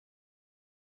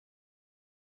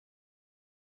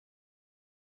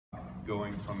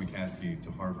going from McCaskey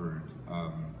to Harvard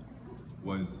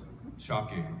was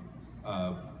shocking,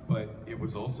 but it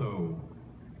was also,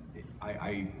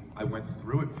 I went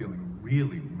through it feeling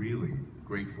really, really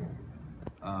grateful,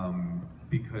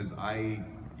 because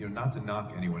not to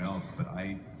knock anyone else, but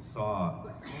I saw,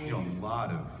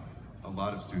 a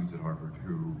lot of students at Harvard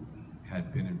who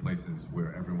had been in places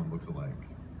where everyone looks alike,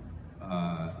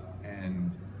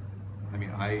 and I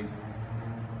mean,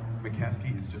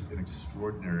 McCaskey is just an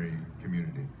extraordinary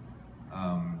community,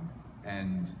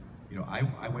 and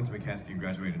I went to McCaskey and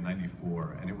graduated in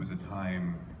 '94, and it was a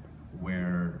time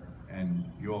where, and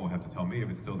you all have to tell me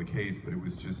if it's still the case, but it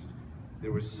was just,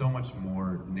 there was so much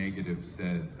more negative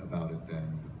said about it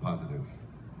than positive.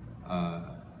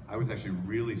 I was actually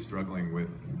really struggling with,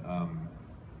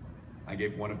 I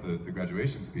gave one of the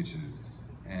graduation speeches,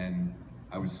 and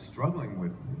I was struggling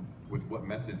with what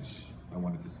message I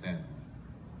wanted to send.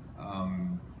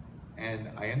 And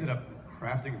I ended up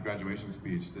crafting a graduation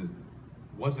speech that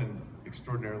wasn't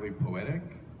extraordinarily poetic,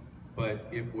 but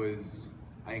it was,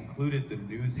 I included the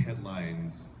news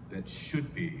headlines that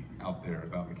should be out there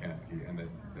about McCaskey and that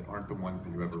aren't the ones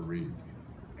that you ever read.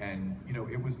 And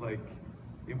it was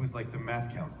like the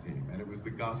math counts team, and it was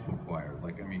the gospel choir,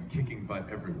 kicking butt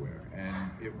everywhere. And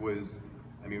it was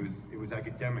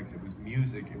academics, it was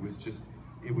music, it was just,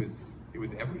 it was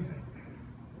everything.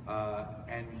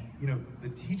 And the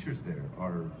teachers there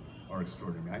are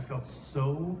extraordinary. I felt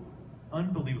so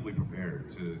unbelievably prepared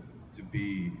to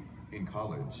be in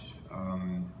college,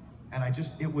 and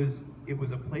it was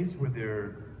a place where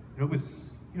there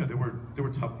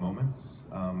were tough moments.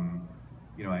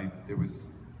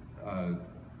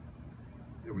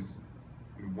 There was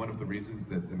one of the reasons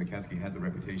that the McCaskey had the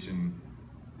reputation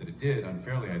that it did,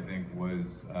 unfairly I think,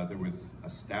 was there was a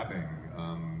stabbing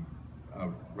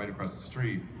right across the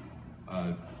street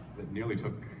that nearly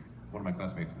took one of my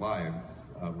classmates' lives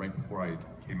right before I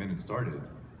came in and started.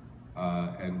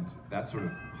 And that sort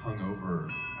of hung over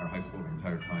our high school the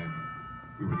entire time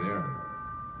we were there.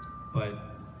 But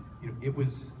it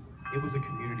was a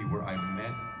community where I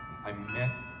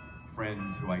met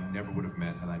friends who I never would have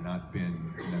met had I not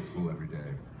been in that school every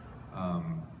day.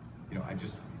 I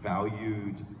just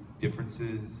valued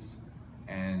differences,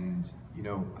 and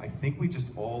I think we just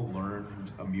all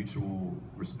learned a mutual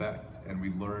respect, and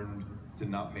we learned to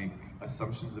not make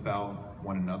assumptions about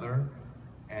one another.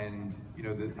 And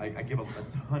I give a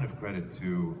ton of credit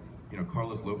to,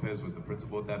 Carlos Lopez was the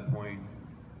principal at that point,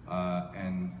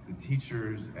 and the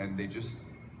teachers, and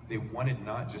they wanted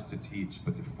not just to teach,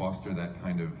 but to foster that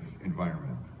kind of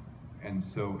environment. And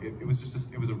so it was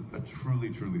a truly,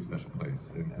 truly special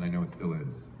place, and I know it still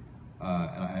is.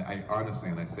 And I honestly,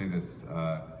 and I say this,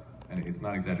 and it's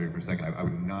not exaggerating for a second, I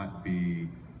would not be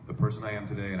the person I am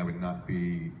today, and I would not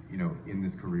be, in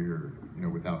this career,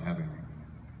 without having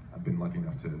been lucky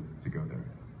enough to go there.